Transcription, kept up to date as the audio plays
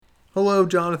Hello,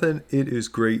 Jonathan. It is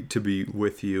great to be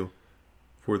with you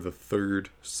for the third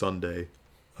Sunday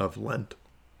of Lent.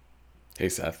 Hey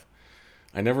Seth,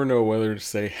 I never know whether to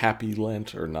say Happy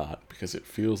Lent or not because it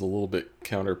feels a little bit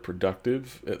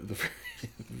counterproductive at the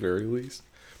very least.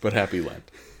 But Happy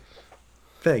Lent.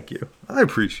 Thank you. I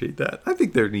appreciate that. I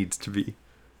think there needs to be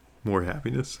more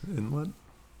happiness in Lent.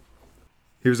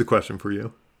 Here's a question for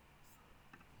you.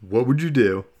 What would you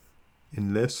do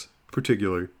in this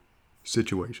particular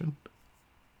situation?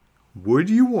 Would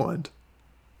you want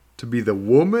to be the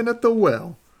woman at the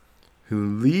well who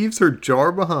leaves her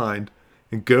jar behind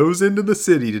and goes into the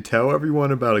city to tell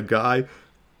everyone about a guy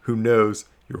who knows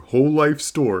your whole life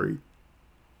story?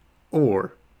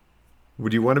 Or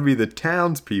would you want to be the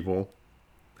townspeople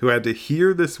who had to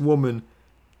hear this woman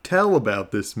tell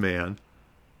about this man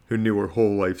who knew her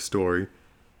whole life story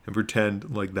and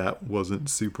pretend like that wasn't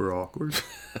super awkward?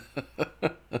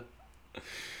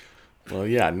 Well,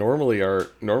 yeah. Normally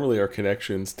our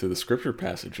connections to the scripture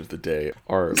passage of the day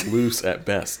are loose at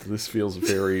best. This feels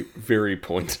very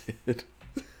pointed.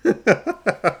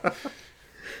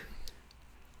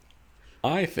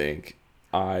 I think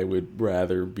I would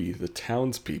rather be the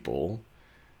townspeople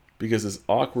because as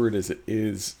awkward as it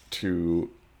is to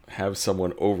have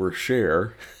someone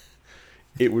overshare,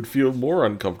 it would feel more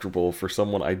uncomfortable for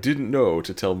someone I didn't know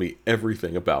to tell me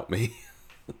everything about me.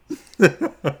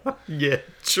 Yeah,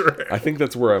 sure. I think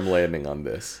that's where I'm landing on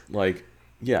this. Like,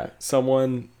 yeah,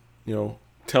 someone,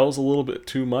 tells a little bit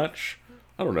too much.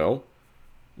 I don't know.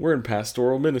 We're in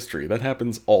pastoral ministry. That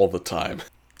happens all the time.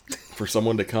 For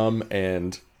someone to come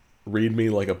and read me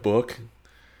like a book,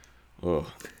 ugh.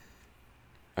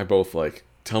 I both like,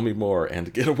 tell me more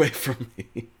and get away from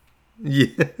me.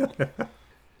 Yeah.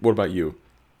 What about you?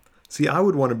 See, I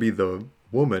would want to be the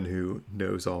woman who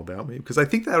knows all about me because I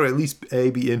think that would at least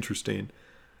be interesting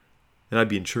and I'd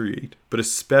be intrigued. But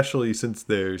especially since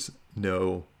there's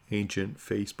no ancient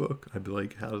Facebook, I'd be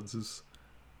like, how does this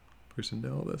person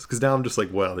know all this? Because now I'm just like,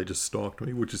 wow, they just stalked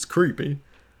me, which is creepy.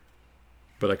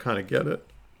 But I kind of get it.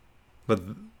 But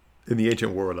in the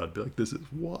ancient world, I'd be like, this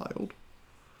is wild.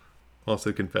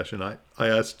 Also, confession, I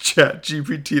asked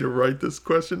ChatGPT to write this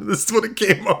question, and this is what it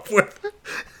came up with.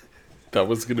 That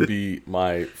was going to be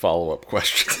my follow-up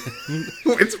question.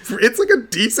 It's like a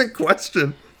decent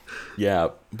question. Yeah,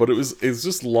 but it's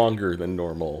just longer than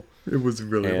normal. It was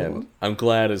really And long. I'm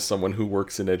glad as someone who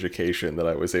works in education that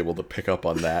I was able to pick up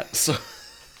on that. So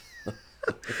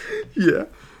Yeah.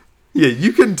 Yeah,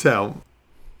 you can tell.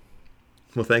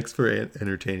 Well, thanks for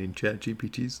entertaining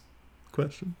ChatGPT's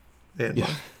question. And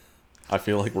yeah, I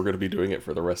feel like we're going to be doing it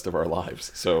for the rest of our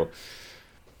lives. So,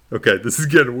 okay, this is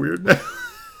getting weird now.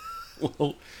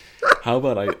 well, how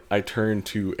about I turn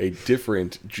to a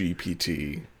different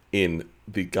GPT in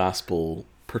the gospel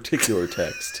particular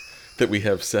text that we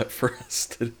have set for us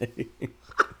today?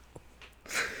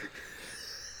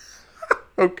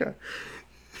 Okay.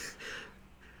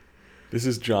 This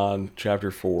is John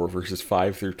chapter 4, verses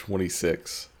 5 through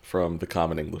 26 from the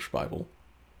Common English Bible.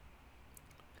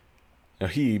 Now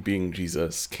he, being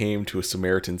Jesus, came to a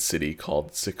Samaritan city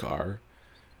called Sychar,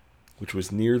 which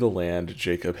was near the land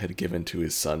Jacob had given to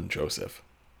his son Joseph.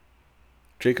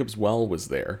 Jacob's well was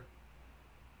there.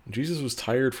 Jesus was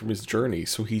tired from his journey,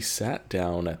 so he sat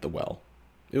down at the well.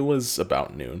 It was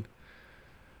about noon.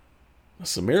 A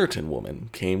Samaritan woman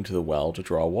came to the well to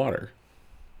draw water.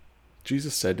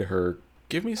 Jesus said to her,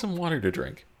 "Give me some water to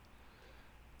drink."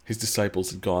 His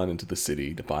disciples had gone into the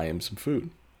city to buy him some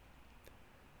food.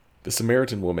 The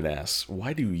Samaritan woman asks,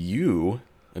 "Why do you,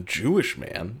 a Jewish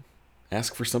man,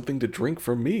 ask for something to drink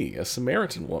from me, a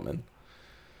Samaritan woman?"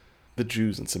 The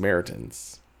Jews and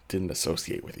Samaritans didn't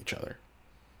associate with each other.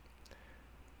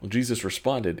 Well, Jesus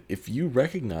responded, "If you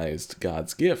recognized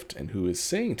God's gift and who is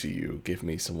saying to you, 'Give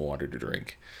me some water to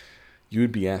drink,' you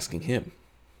would be asking him,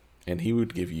 and he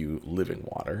would give you living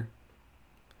water."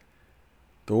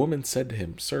 The woman said to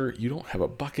him, "Sir, you don't have a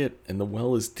bucket, and the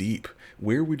well is deep.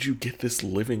 Where would you get this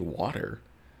living water?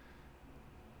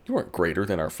 You aren't greater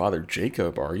than our father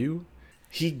Jacob, are you?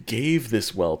 He gave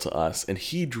this well to us, and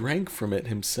he drank from it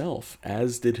himself,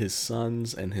 as did his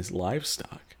sons and his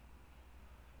livestock."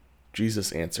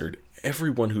 Jesus answered,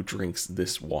 "Everyone who drinks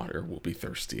this water will be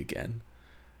thirsty again.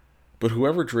 But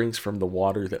whoever drinks from the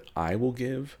water that I will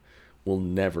give will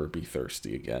never be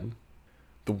thirsty again.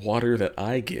 The water that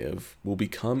I give will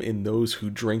become in those who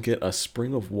drink it a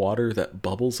spring of water that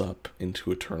bubbles up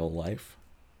into eternal life."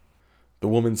 The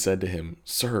woman said to him,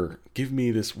 "Sir, give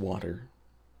me this water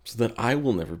so that I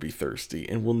will never be thirsty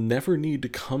and will never need to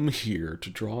come here to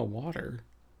draw water."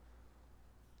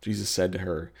 Jesus said to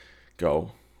her,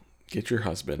 "Go, get your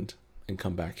husband and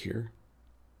come back here."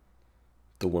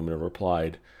 The woman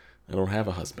replied, "I don't have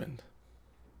a husband."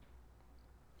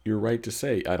 "You're right to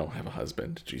say, 'I don't have a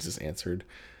husband,'" Jesus answered.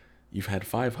 "You've had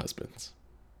 5 husbands,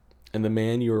 and the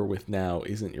man you are with now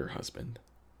isn't your husband.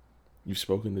 You've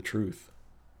spoken the truth."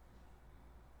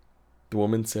 The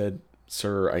woman said,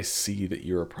 "Sir, I see that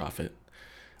you're a prophet.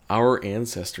 Our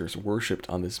ancestors worshipped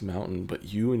on this mountain,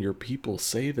 but you and your people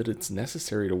say that it's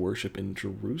necessary to worship in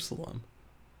Jerusalem."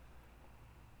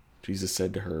 Jesus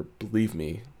said to her, "Believe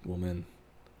me, woman,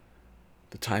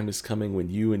 the time is coming when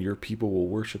you and your people will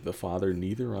worship the Father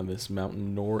neither on this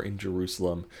mountain nor in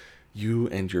Jerusalem. You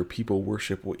and your people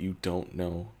worship what you don't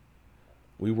know.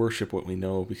 We worship what we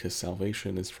know because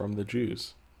salvation is from the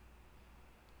Jews.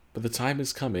 But the time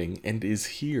is coming and is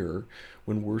here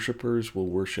when worshipers will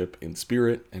worship in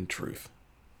spirit and truth.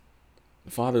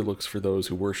 The Father looks for those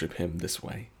who worship him this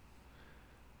way.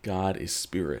 God is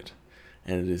spirit,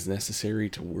 and it is necessary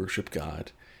to worship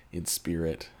God in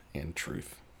spirit and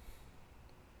truth."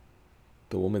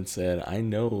 The woman said, "I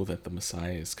know that the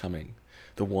Messiah is coming,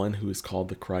 the one who is called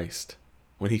the Christ.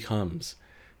 When he comes,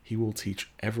 he will teach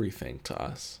everything to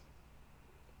us."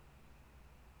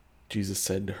 Jesus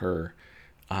said to her,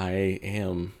 "I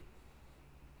am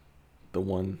the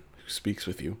one who speaks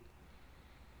with you."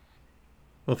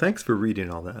 Well, thanks for reading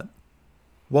all that.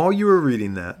 While you were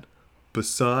reading that,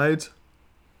 besides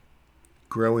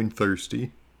growing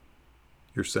thirsty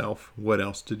yourself, what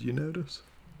else did you notice?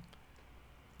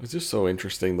 It's just so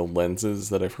interesting, the lenses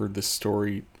that I've heard this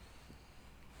story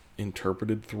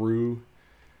interpreted through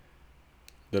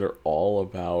that are all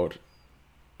about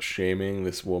shaming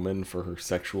this woman for her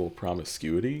sexual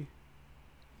promiscuity.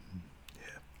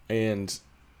 And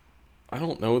I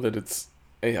don't know that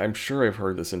I'm sure I've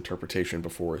heard this interpretation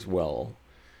before as well.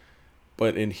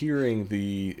 But in hearing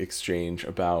the exchange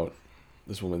about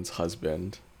this woman's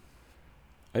husband,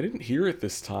 I didn't hear it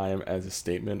this time as a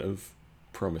statement of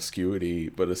promiscuity,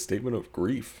 but a statement of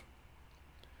grief.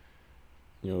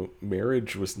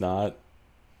 Marriage was not,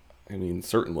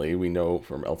 certainly we know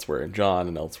from elsewhere in John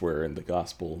and elsewhere in the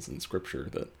Gospels and Scripture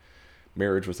that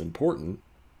marriage was important,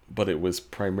 but it was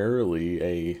primarily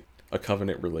a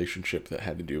covenant relationship that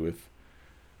had to do with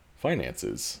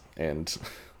finances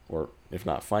or if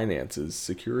not finances,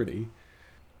 security.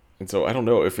 And so I don't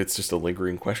know if it's just a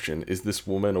lingering question. Is this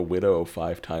woman a widow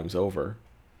 5 times over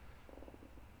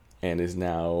and is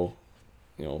now,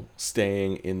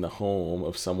 staying in the home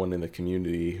of someone in the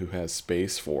community who has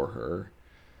space for her,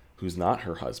 who's not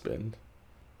her husband?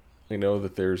 I know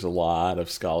that there's a lot of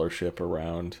scholarship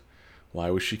around why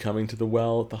was she coming to the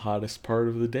well at the hottest part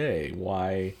of the day?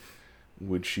 Why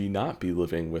would she not be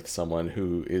living with someone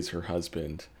who is her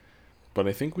husband? But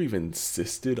I think we've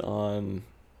insisted on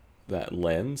that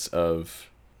lens of,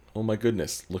 oh my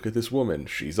goodness, look at this woman.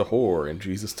 She's a whore, and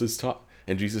Jesus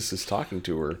is talking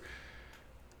to her.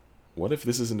 What if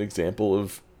this is an example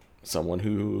of someone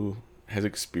who has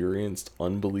experienced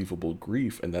unbelievable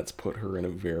grief, and that's put her in a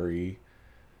very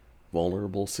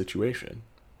vulnerable situation?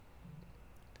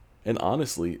 And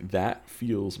honestly, that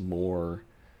feels more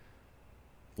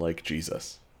like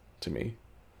Jesus to me.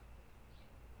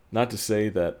 Not to say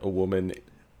that a woman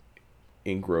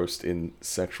engrossed in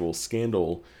sexual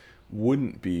scandal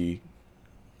wouldn't be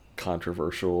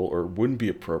controversial or wouldn't be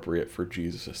appropriate for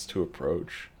Jesus to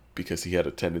approach, because he had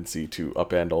a tendency to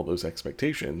upend all those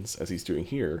expectations, as he's doing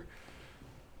here.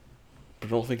 But I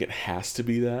don't think it has to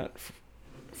be that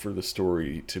for the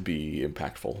story to be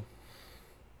impactful.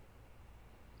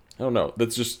 I don't know.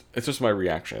 It's just my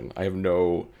reaction. I have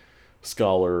no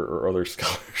scholar or other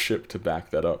scholarship to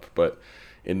back that up, but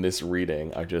in this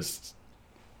reading,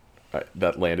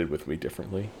 that landed with me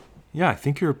differently. Yeah, I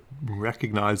think you're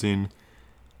recognizing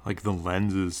the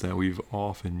lenses that we've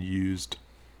often used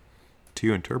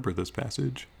to interpret this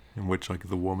passage, in which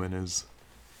the woman is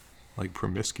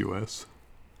promiscuous.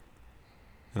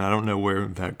 And I don't know where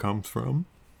that comes from.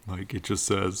 It just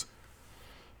says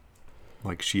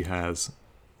she has,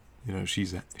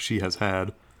 she has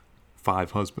had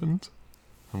 5 husbands,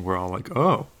 and we're all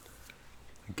oh,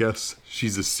 I guess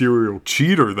she's a serial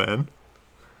cheater then.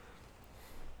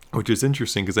 Which is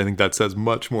interesting, because I think that says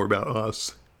much more about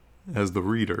us as the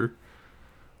reader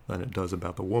than it does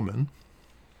about the woman.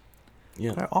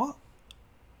 Yeah.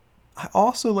 I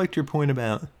also liked your point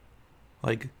about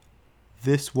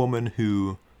this woman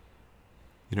who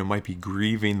might be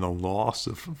grieving the loss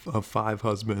of 5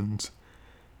 husbands,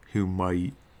 who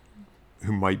might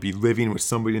be living with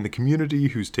somebody in the community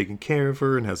who's taking care of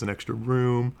her and has an extra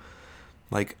room.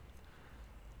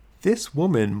 This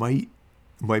woman might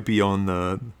be on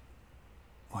the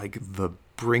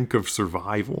brink of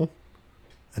survival,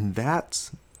 and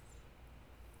that's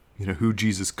who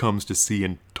Jesus comes to see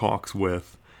and talks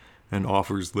with and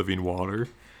offers living water.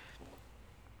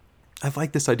 I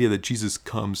like this idea that Jesus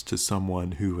comes to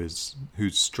someone who's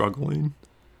struggling.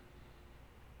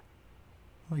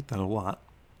 I like that a lot.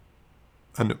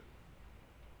 And,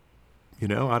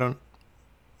 I don't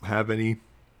have any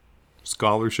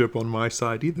scholarship on my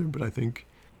side either, but I think,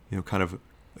 kind of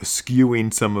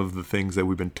eschewing some of the things that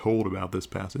we've been told about this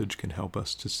passage can help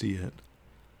us to see it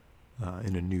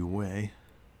in a new way.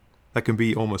 That can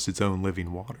be almost its own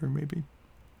living water, maybe.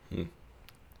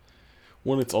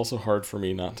 One, it's also hard for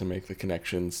me not to make the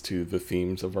connections to the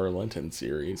themes of our Lenten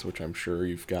series, which I'm sure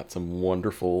you've got some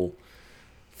wonderful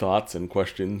thoughts and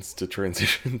questions to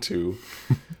transition to.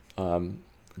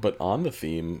 But on the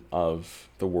theme of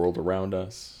the world around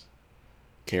us,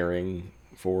 caring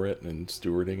for it and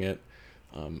stewarding it,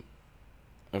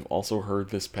 I've also heard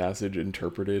this passage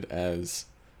interpreted as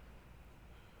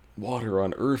water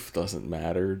on earth doesn't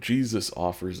matter. Jesus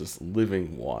offers us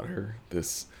living water,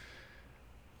 this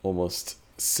almost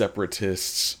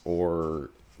separatist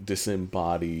or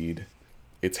disembodied.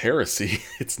 It's heresy.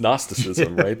 It's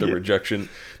Gnosticism, right? The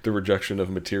rejection of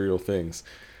material things.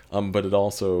 But it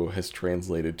also has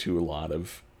translated to a lot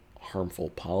of harmful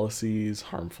policies,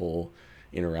 harmful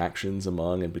interactions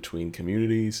among and between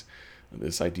communities.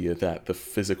 This idea that the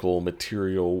physical,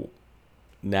 material,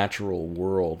 natural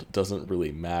world doesn't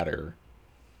really matter.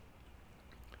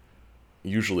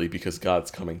 Usually because God's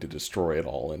coming to destroy it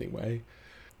all anyway.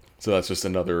 So that's just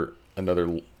another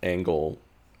angle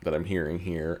that I'm hearing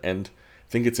here. And I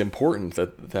think it's important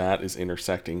that is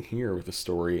intersecting here with the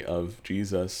story of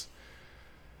Jesus,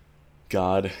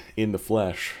 God in the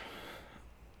flesh,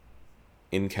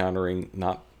 encountering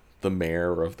not the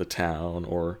mayor of the town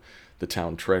or the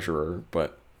town treasurer,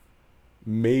 but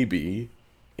maybe,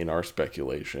 in our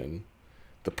speculation,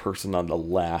 the person on the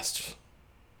lowest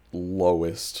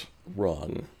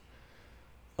rung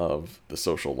of the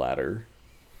social ladder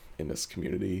in this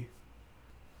community.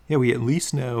 Yeah, we at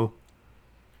least know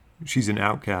she's an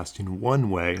outcast in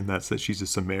one way, and that's that she's a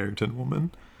Samaritan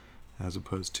woman as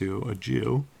opposed to a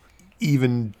Jew.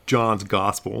 Even John's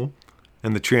Gospel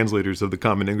and the translators of the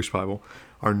Common English Bible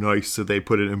are nice, so they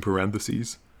put it in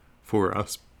parentheses for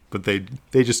us. But they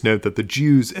just note that the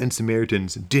Jews and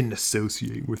Samaritans didn't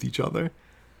associate with each other.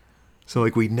 So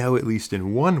we know at least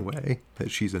in one way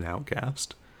that she's an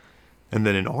outcast. And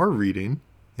then in our reading,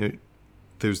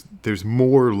 there's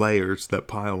more layers that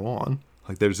pile on.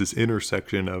 There's this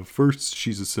intersection of first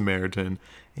she's a Samaritan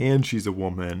and she's a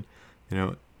woman,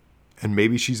 and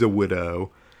maybe she's a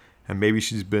widow, and maybe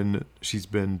she's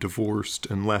been divorced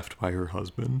and left by her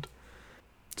husband.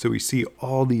 So we see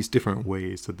all these different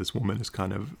ways that this woman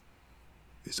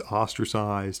is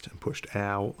ostracized and pushed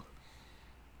out.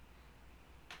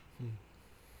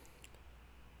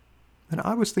 And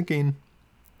I was thinking,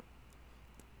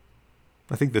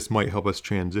 I think this might help us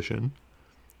transition,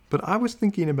 but I was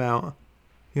thinking about,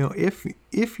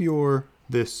 if you're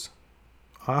this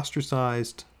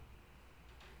ostracized,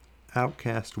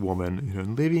 outcast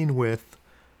woman, living with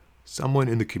someone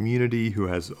in the community who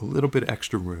has a little bit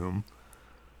extra room,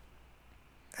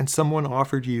 and someone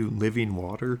offered you living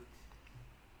water,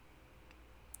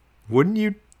 wouldn't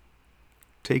you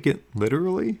take it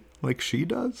literally like she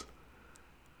does?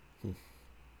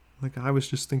 I was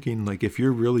just thinking, if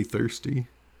you're really thirsty,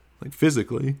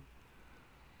 physically,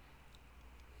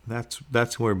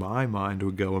 that's where my mind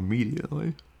would go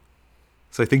immediately.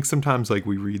 So I think sometimes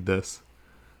we read this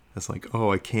as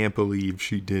oh, I can't believe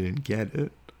she didn't get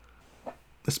it.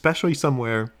 Especially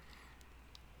somewhere,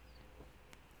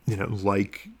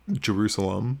 like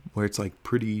Jerusalem, where it's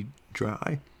pretty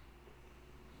dry.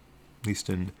 At least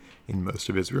in most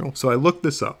of Israel. So I looked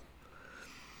this up.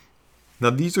 Now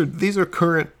these are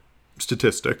current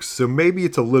statistics, so maybe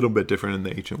it's a little bit different in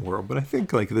the ancient world, but I think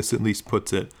this at least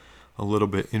puts it a little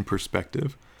bit in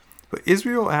perspective. But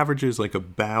Israel averages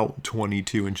about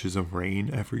 22 inches of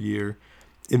rain every year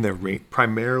in their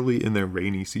primarily in their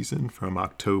rainy season from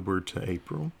October to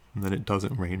April, and then it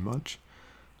doesn't rain much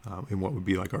in what would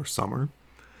be our summer.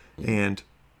 And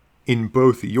in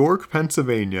both York,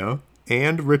 Pennsylvania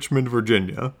and Richmond,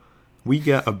 Virginia, we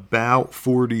get about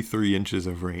 43 inches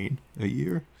of rain a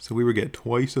year. So we would get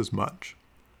twice as much.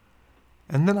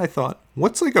 And then I thought,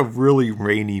 what's a really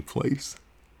rainy place?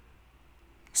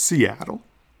 Seattle.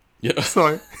 Yeah.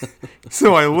 So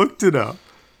I looked it up,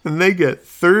 and they get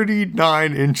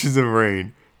 39 inches of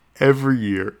rain every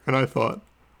year. And I thought,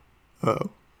 oh,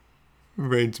 it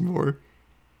rains more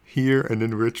here and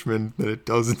in Richmond than it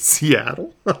does in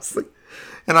Seattle.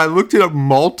 And I looked it up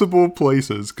multiple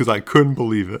places because I couldn't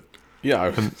believe it. Yeah, I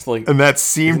was and that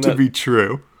seemed to be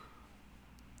true.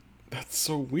 That's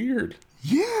so weird.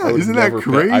 Yeah, isn't that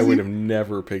crazy? I would have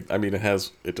never picked. I mean,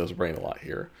 it does rain a lot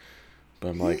here, but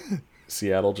I'm like,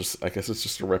 Seattle just. I guess it's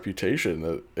just a reputation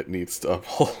that it needs to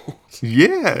uphold.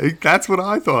 Yeah, that's what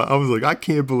I thought. I was like, I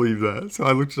can't believe that. So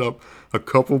I looked it up a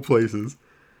couple places.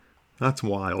 That's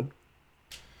wild.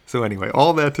 So anyway,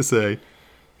 all that to say,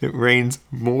 it rains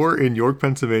more in York,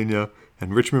 Pennsylvania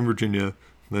and Richmond, Virginia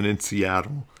than in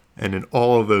Seattle. And in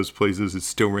all of those places, it's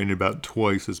still raining about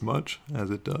twice as much as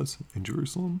it does in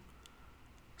Jerusalem.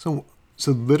 So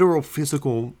literal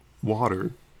physical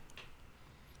water,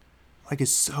 like,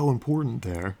 is so important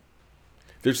there.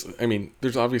 There's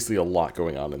obviously a lot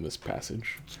going on in this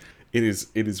passage. It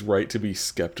is right to be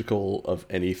skeptical of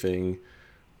anything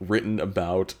written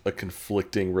about a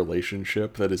conflicting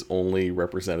relationship that is only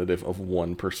representative of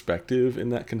one perspective in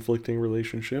that conflicting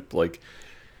relationship. Like,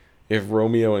 if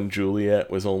Romeo and Juliet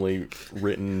was only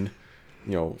written,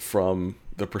 from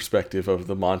the perspective of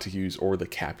the Montagues or the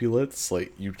Capulets,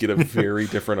 like, you'd get a very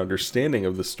different understanding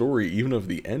of the story, even of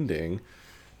the ending,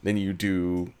 than you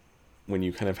do when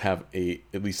you kind of have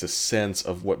at least a sense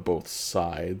of what both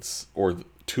sides or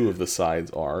two of the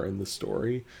sides are in the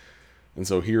story. And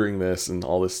so hearing this and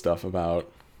all this stuff about,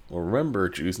 well, remember,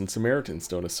 Jews and Samaritans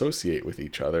don't associate with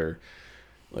each other,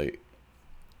 like,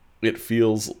 it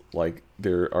feels like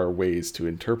there are ways to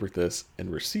interpret this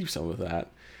and receive some of that.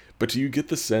 But do you get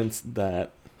the sense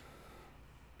that,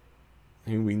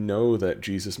 I mean, we know that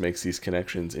Jesus makes these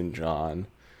connections in John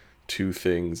to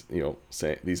things,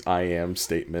 say these I am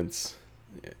statements,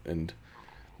 and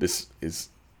this is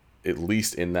at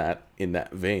least in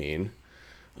that vein.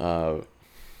 Do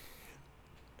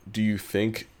you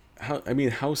think,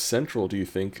 how central do you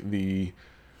think the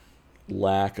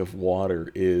lack of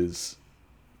water is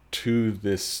to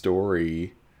this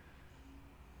story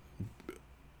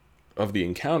of the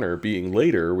encounter being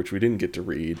later, which we didn't get to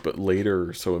read, but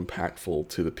later so impactful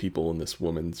to the people in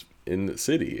the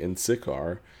city, in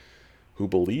Sychar, who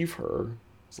believe her?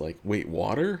 It's like, wait,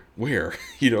 water? Where?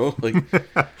 Like,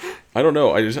 I don't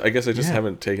know. I guess I just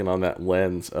haven't taken on that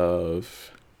lens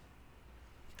of,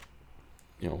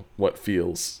 what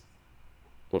feels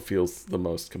the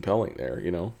most compelling there,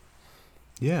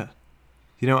 Yeah.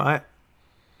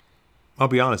 I'll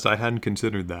be honest, I hadn't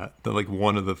considered that like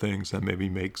one of the things that maybe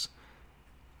makes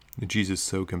Jesus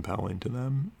so compelling to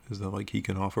them is that, like, he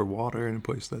can offer water in a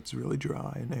place that's really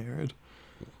dry and arid.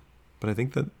 But I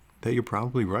think that you're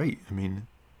probably right. I mean,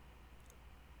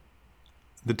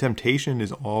 the temptation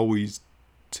is always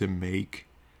to make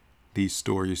these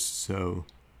stories so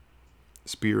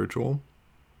spiritual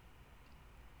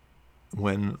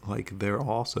when, like, they're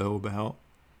also about,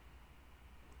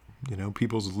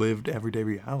 people's lived everyday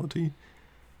reality.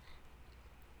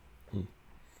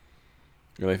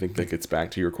 And I think that gets back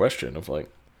to your question of, like,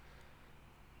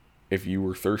 if you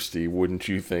were thirsty, wouldn't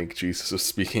you think Jesus was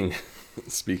speaking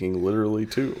literally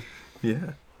too?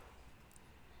 Yeah.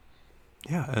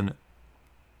 Yeah, and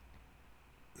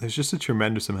there's just a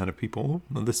tremendous amount of people.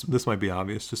 This might be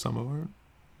obvious to some of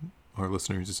our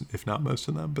listeners, if not most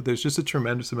of them, but there's just a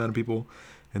tremendous amount of people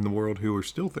in the world who are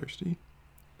still thirsty.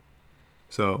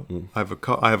 So I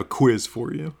have a quiz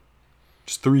for you.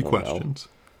 Just 3 questions.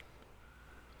 Wow.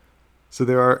 So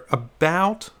there are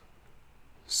about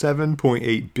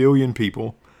 7.8 billion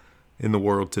people in the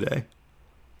world today.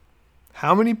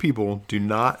 How many people do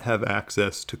not have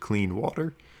access to clean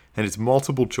water? And it's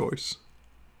multiple choice.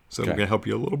 So I'm going to help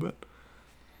you a little bit.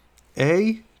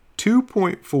 A,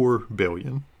 2.4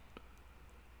 billion.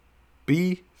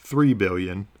 B, 3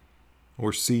 billion.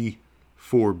 Or C,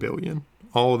 4 billion.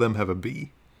 All of them have a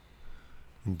B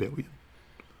in billion.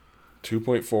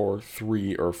 2.4,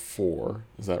 3, or 4.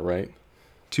 Is that right?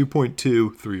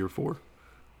 2.2, 3, or 4.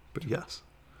 But yes.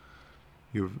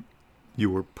 You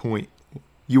were only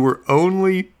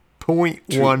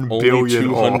 0.1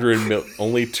 billion off.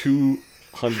 Only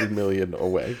 200 million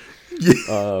away.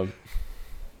 Yeah.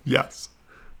 Yes.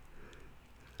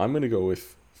 I'm going to go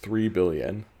with 3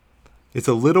 billion. It's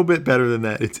a little bit better than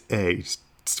that. It's A,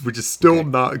 which is still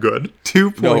not good.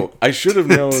 2. No, I should have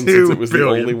known since it was the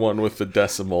only one with the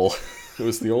decimal. It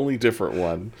was the only different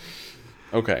one.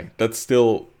 Okay, that's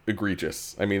still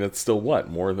egregious. I mean, that's still what?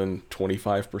 More than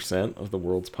 25% of the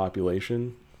world's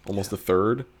population? Almost a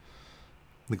third?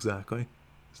 Exactly.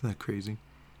 Isn't that crazy?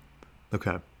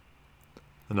 Okay.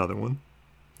 Another one.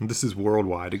 And this is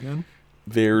worldwide again.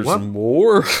 There's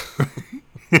more?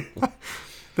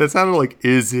 That sounded like,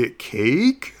 is it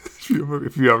cake?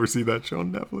 If you ever see that show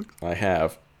on Netflix. I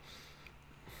have.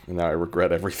 And now I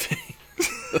regret everything.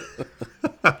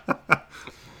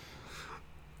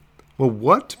 Well,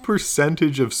 what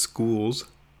percentage of schools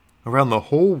around the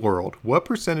whole world, what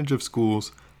percentage of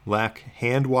schools lack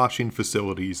hand washing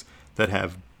facilities that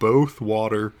have both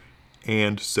water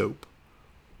and soap?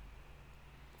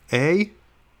 A,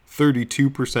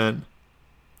 32%,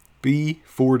 B,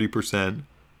 40%,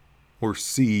 or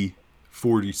C,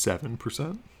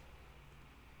 47%?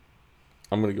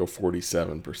 I'm going to go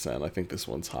 47%. I think this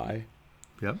one's high.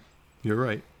 Yep, you're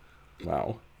right.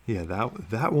 Wow. Yeah,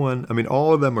 that one, I mean,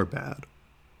 all of them are bad.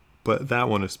 But that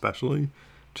one especially,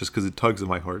 just because it tugs at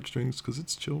my heartstrings, because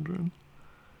it's children.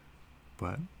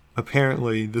 But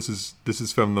apparently, this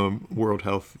is from the World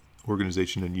Health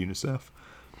Organization and UNICEF.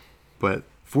 But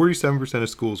 47% of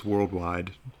schools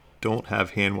worldwide don't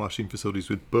have hand washing facilities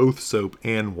with both soap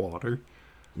and water.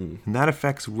 And that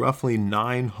affects roughly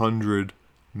 900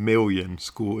 million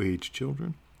school-age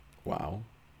children. Wow.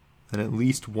 And at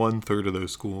least 1/3 of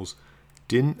those schools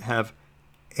didn't have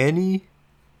any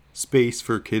space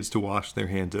for kids to wash their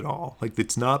hands at all. Like,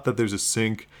 it's not that there's a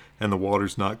sink and the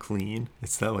water's not clean.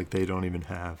 It's that, like, they don't even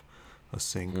have a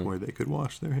sink where they could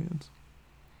wash their hands.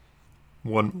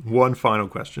 One final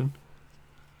question.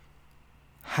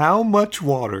 How much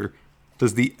water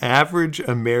does the average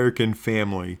American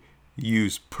family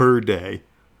use per day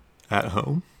at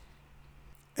home?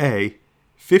 A,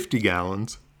 50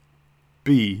 gallons,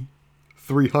 B,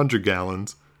 300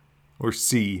 gallons, or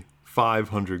C,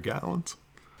 500 gallons?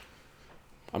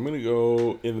 I'm going to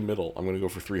go in the middle. I'm going to go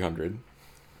for 300.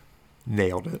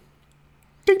 Nailed it.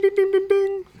 Ding, ding, ding, ding,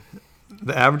 ding.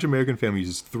 The average American family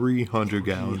uses 300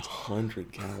 gallons.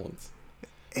 300 gallons.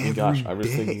 Every Gosh, I was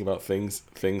day. thinking about things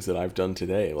that I've done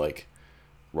today, like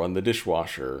run the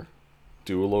dishwasher,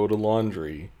 do a load of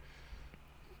laundry,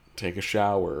 take a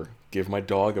shower, give my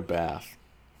dog a bath.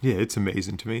 Yeah, it's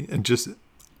amazing to me. And just,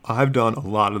 I've done a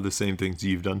lot of the same things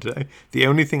you've done today. The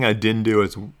only thing I didn't do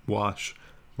is wash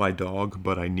my dog,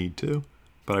 but I need to.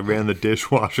 But I ran the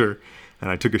dishwasher and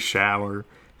I took a shower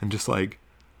and just like,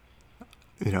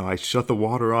 you know, I shut the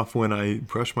water off when I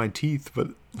brush my teeth, but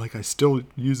like I still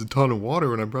use a ton of water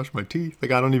when I brush my teeth.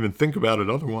 Like, I don't even think about it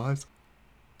otherwise.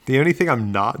 The only thing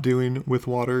I'm not doing with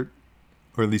water,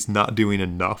 or at least not doing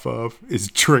enough of, is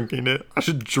drinking it. I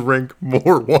should drink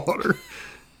more water.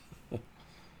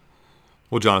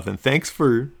 Well, Jonathan, thanks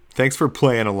for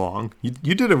playing along.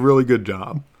 You did a really good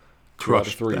job. 2 out of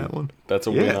Crushed 3. that one. That's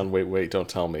a win Yeah. on Wait, Don't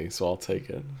Tell Me, so I'll take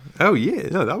it. Oh yeah,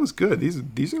 no, that was good.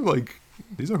 These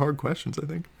are hard questions, I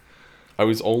think. I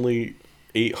was only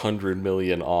 800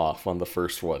 million off on the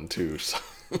first one, too. So.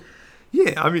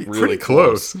 Yeah, I mean, Really pretty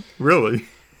close, really.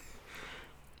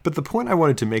 But the point I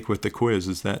wanted to make with the quiz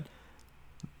is that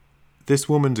this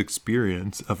woman's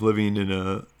experience of living in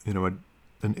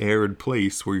an arid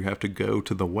place where you have to go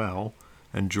to the well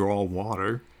and draw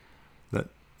water that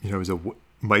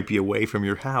might be away from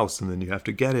your house, and then you have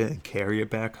to get it and carry it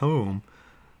back home,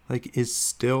 like, is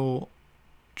still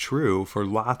true for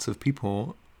lots of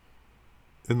people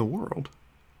in the world.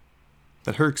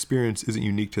 That her experience isn't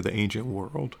unique to the ancient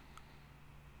world,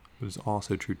 but is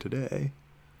also true today.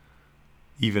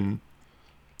 Even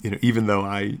though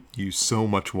I use so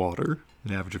much water,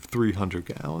 an average of 300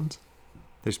 gallons,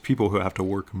 there's people who have to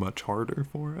work much harder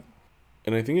for it.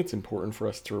 And I think it's important for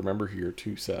us to remember here,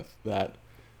 too, Seth, that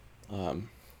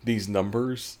these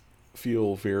numbers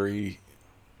feel very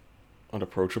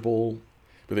unapproachable,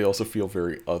 but they also feel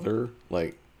very other.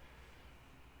 Like,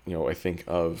 I think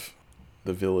of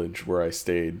the village where I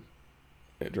stayed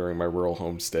during my rural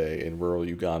homestay in rural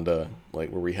Uganda, like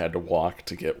where we had to walk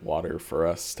to get water for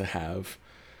us to have.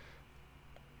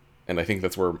 And I think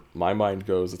that's where my mind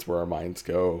goes. That's where our minds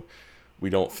go. We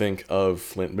don't think of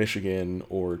Flint, Michigan,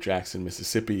 or Jackson,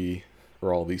 Mississippi,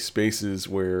 or all these spaces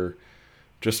where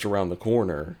just around the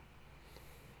corner,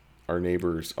 our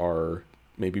neighbors are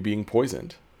maybe being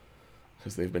poisoned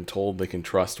because they've been told they can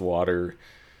trust water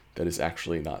that is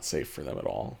actually not safe for them at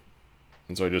all.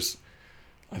 And so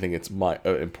I think it's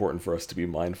important for us to be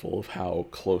mindful of how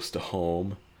close to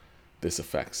home this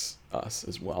affects us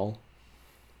as well.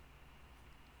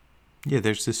 Yeah,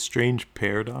 there's this strange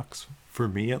paradox, for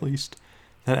me at least,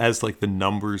 that as like the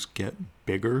numbers get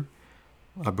bigger,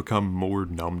 I become more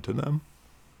numb to them.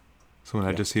 So when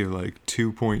I just hear like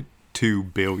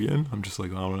 2.2 billion, I'm just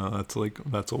like, oh no, that's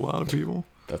a lot of people.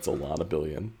 That's a lot of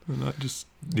billion. And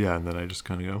then I just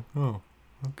kind of go, oh,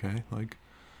 okay, like,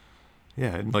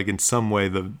 yeah, and like in some way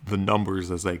the numbers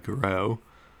as they grow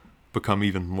become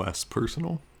even less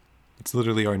personal. It's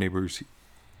literally our neighbors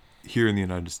here in the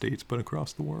United States, but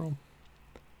across the world.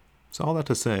 So all that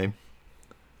to say, I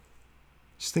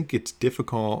just think it's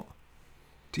difficult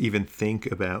to even think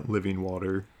about living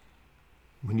water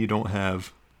when you don't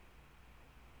have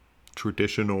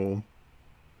traditional,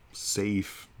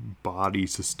 safe,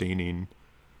 body-sustaining,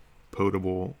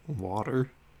 potable water.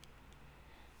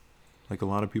 like a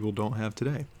lot of people don't have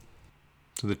today.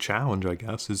 So the challenge, I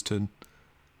guess, is to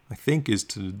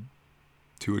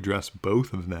address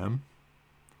both of them,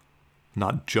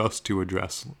 not just to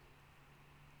address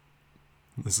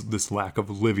this lack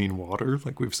of living water,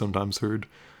 like we've sometimes heard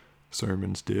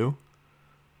sermons do.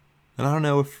 And I don't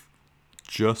know if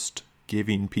just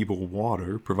giving people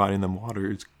water, providing them water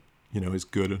is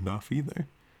good enough either.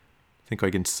 I think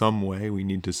like in some way we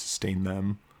need to sustain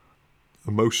them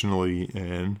emotionally,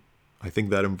 and I think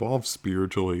that involves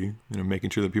spiritually, making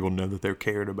sure that people know that they're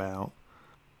cared about,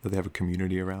 that they have a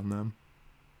community around them.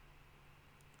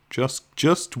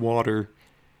 Just water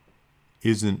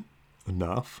isn't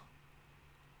enough,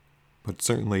 but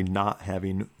certainly not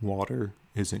having water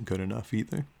isn't good enough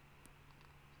either.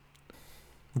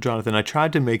 Well, Jonathan, I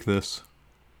tried to make this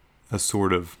as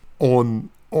sort of on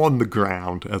the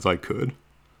ground as I could.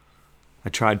 I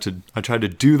tried to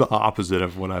do the opposite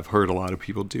of what I've heard a lot of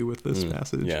people do with this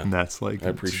passage. Yeah. And that's like, I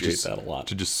appreciate that a lot.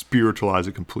 To just spiritualize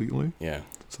it completely. Yeah.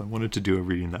 So I wanted to do a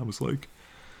reading that was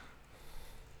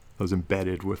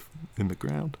embedded in the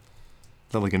ground.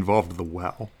 That like involved the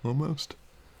well almost.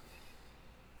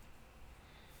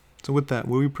 So with that,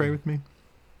 will you pray with me?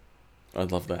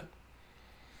 I'd love that.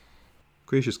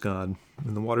 Gracious God,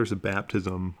 in the waters of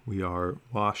baptism, we are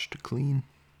washed clean.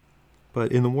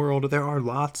 But in the world, there are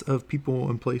lots of people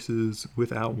and places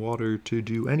without water to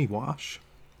do any wash.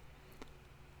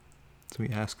 So we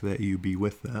ask that you be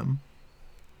with them,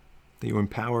 that you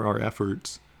empower our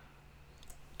efforts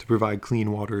to provide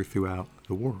clean water throughout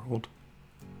the world.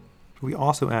 But we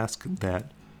also ask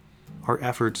that our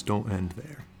efforts don't end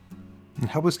there, and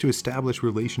help us to establish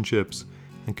relationships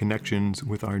and connections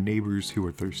with our neighbors who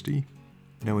are thirsty,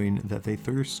 knowing that they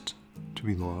thirst to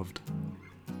be loved.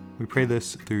 We pray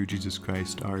this through Jesus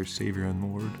Christ, our Savior and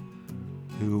Lord,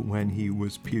 who, when he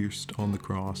was pierced on the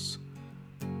cross,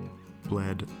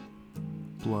 bled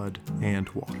blood and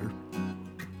water.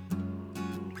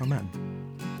 Amen.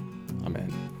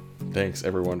 Amen. Thanks,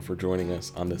 everyone, for joining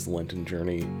us on this Lenten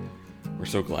journey. We're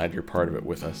so glad you're part of it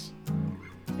with us.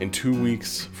 In 2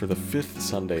 weeks, for the 5th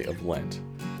Sunday of Lent,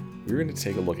 we're going to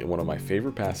take a look at one of my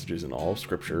favorite passages in all of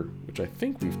Scripture, which I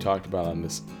think we've talked about on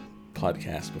this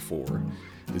podcast before,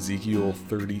 Ezekiel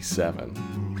 37,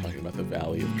 talking about the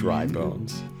Valley of Dry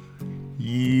Bones.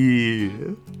 Yeah.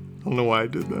 I don't know why I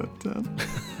did that, Dan.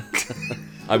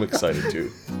 I'm excited too.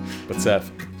 But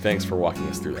Seth, thanks for walking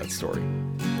us through that story.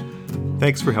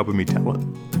 Thanks for helping me tell it.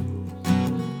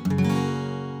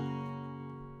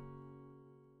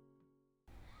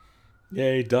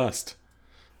 Yay, dust.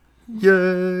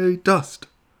 Yay, dust.